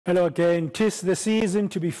Hello again. 'Tis the season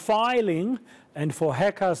to be filing, and for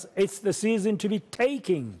hackers, it's the season to be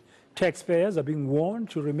taking. Taxpayers are being warned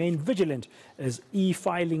to remain vigilant as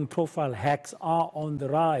e-filing profile hacks are on the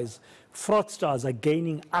rise. Fraudsters are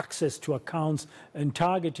gaining access to accounts and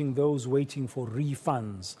targeting those waiting for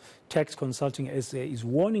refunds. Tax Consulting SA is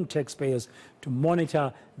warning taxpayers to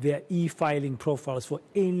monitor their e-filing profiles for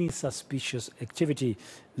any suspicious activity.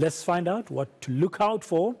 Let's find out what to look out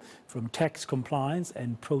for from Tax Compliance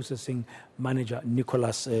and Processing Manager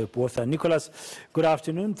Nicolas Botha. Nicolas, good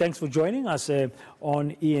afternoon. Thanks for joining us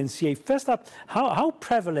on eNCA. First up, how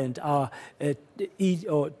prevalent are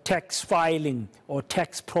tax filing or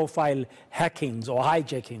tax profile hackings or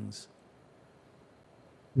hijackings?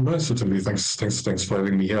 No, certainly. Thanks for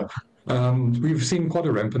having me here. We've seen quite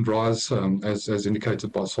a rampant rise, as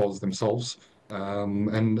indicated by SARS themselves.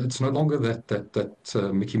 And it's no longer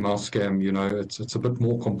that Mickey Mouse scam, it's a bit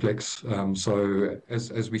more complex. So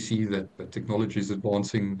as we see that technology is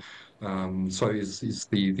advancing, so is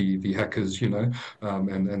the hackers, and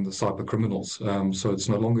the cyber criminals. So it's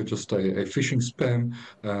no longer just a phishing spam.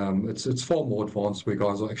 It's far more advanced, where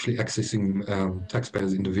guys are actually accessing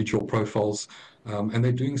taxpayers' individual profiles. And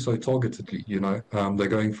they're doing so targetedly, they're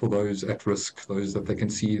going for those at risk, those that they can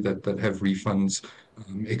see that have refunds,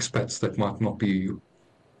 expats that might not be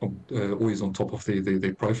always on top of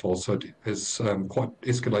their profile. So it has quite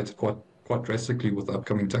escalated quite drastically with the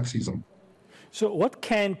upcoming tax season. So what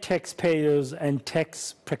can taxpayers and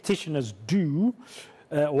tax practitioners do?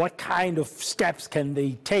 What kind of steps can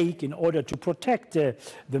they take in order to protect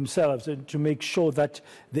themselves and to make sure that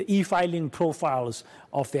the e-filing profiles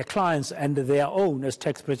of their clients and their own as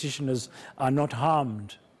tax practitioners are not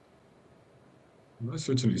harmed? No,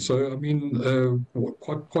 certainly. So, I mean,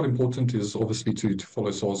 quite important is obviously to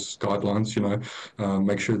follow SARS guidelines,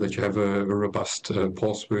 make sure that you have a robust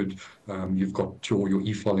password. You've got your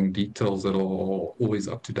e-filing details that are always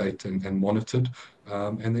up to date and monitored.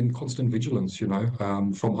 And then constant vigilance,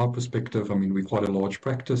 from our perspective. I mean, we're quite a large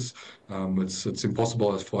practice. It's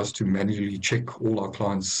impossible for us to manually check all our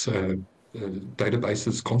clients'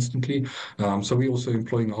 databases constantly. So we're also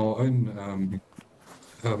employing our own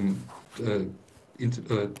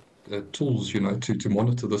tools, to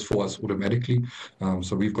monitor this for us automatically.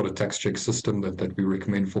 So we've got a tax check system that we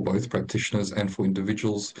recommend for both practitioners and for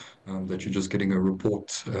individuals, that you're just getting a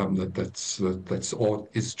report that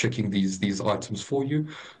is checking these items for you.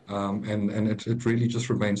 And it really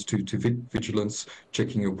just remains to vigilance,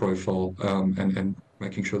 checking your profile, and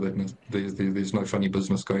making sure that there's no funny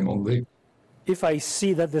business going on there. If I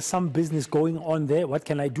see that there's some business going on there, what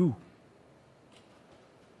can I do?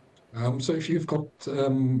 So if you've got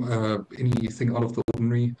anything out of the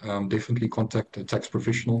ordinary, definitely contact a tax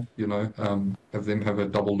professional, have them have a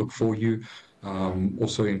double look for you.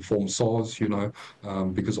 Also inform SARS,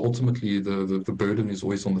 because ultimately the burden is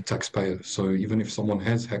always on the taxpayer. So even if someone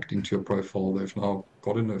has hacked into your profile, they've now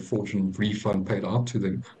gotten a fraudulent refund paid out to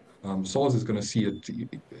them, SARS is going to see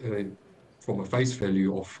it from a face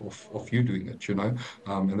value of you doing it,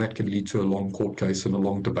 and that can lead to a long court case and a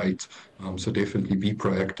long debate. So definitely be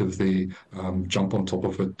proactive there, jump on top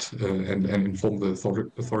of it, and inform the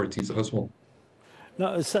authorities as well.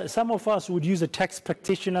 Now, some of us would use a tax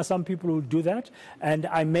practitioner. Some people would do that, and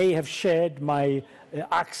I may have shared my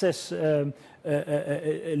access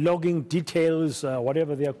logging details,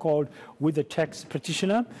 whatever they are called, with the tax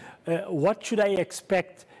practitioner. What should I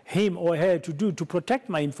expect him or her to do to protect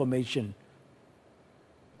my information?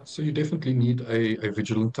 So you definitely need a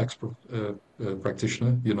vigilant tax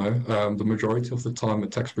practitioner. The majority of the time, a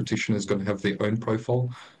tax practitioner is going to have their own profile,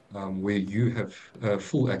 where you have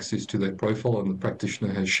full access to their profile, and the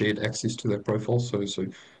practitioner has shared access to their profile. So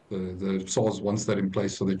the SARS wants that in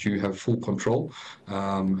place so that you have full control,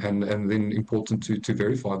 and then important to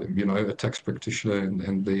verify them. A tax practitioner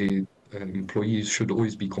and their employees should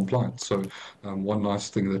always be compliant. So one nice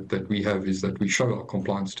thing that we have is that we show our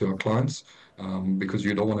compliance to our clients, because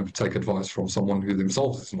you don't want to take advice from someone who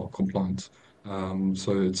themselves is not compliant.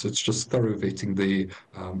 So it's just thorough vetting there,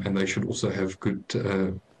 and they should also have good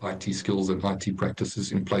IT skills and IT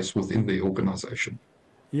practices in place within their organization.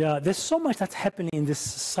 Yeah, there's so much that's happening in this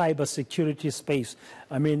cybersecurity space.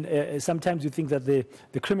 I mean, sometimes you think that the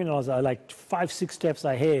criminals are like 5-6 steps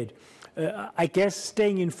ahead. I guess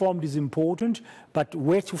staying informed is important, but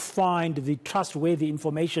where to find the trustworthy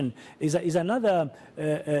information is another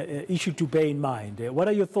issue to bear in mind. What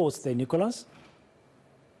are your thoughts there, Nicolas?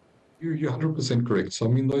 You're 100% correct. So, I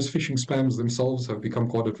mean, those phishing spams themselves have become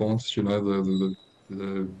quite advanced. The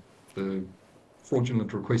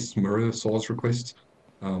fraudulent requests mirror SARS requests.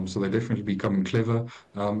 So they're definitely becoming clever,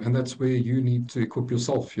 and that's where you need to equip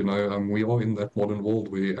yourself. We are in that modern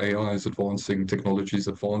world where AI is advancing, technology is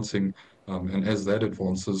advancing, and as that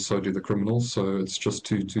advances, so do the criminals. So it's just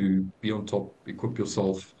to be on top, equip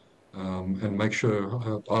yourself, and make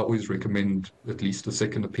sure. I always recommend at least a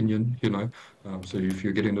second opinion. So if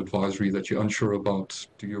you're getting advisory that you're unsure about,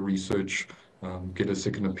 do your research, get a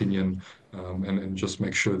second opinion, and just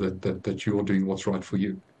make sure that you're doing what's right for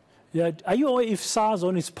you. Yeah, are you aware if SARS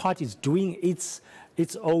on its part is doing its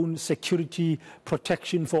own security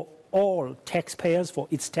protection for all taxpayers, for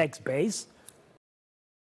its tax base?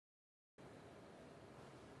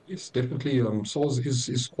 Yes, definitely. SARS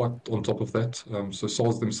is quite on top of that. So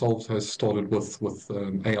SARS themselves has started with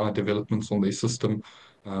AI developments on their system.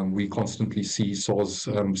 We constantly see SARS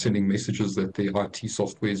sending messages that their IT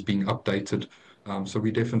software is being updated. So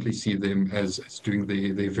we definitely see them as doing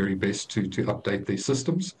their very best to update their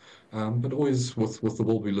systems. But always with the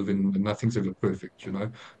world we live in, nothing's ever perfect.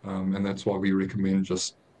 And that's why we recommend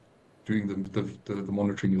just doing the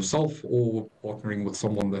monitoring yourself or partnering with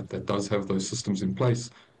someone that does have those systems in place,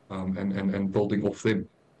 and building off them.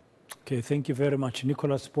 Okay, thank you very much.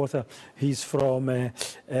 Nicolas Botha, he's from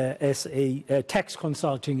SA, Tax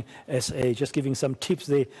Consulting SA, just giving some tips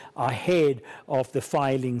there ahead of the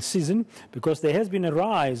filing season, because there has been a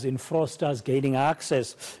rise in fraudsters gaining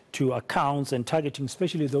access to accounts and targeting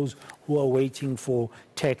especially those who are waiting for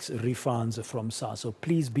tax refunds from SARS. So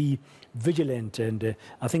please be vigilant, and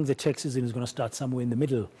I think the tax season is going to start somewhere in the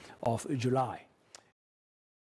middle of July.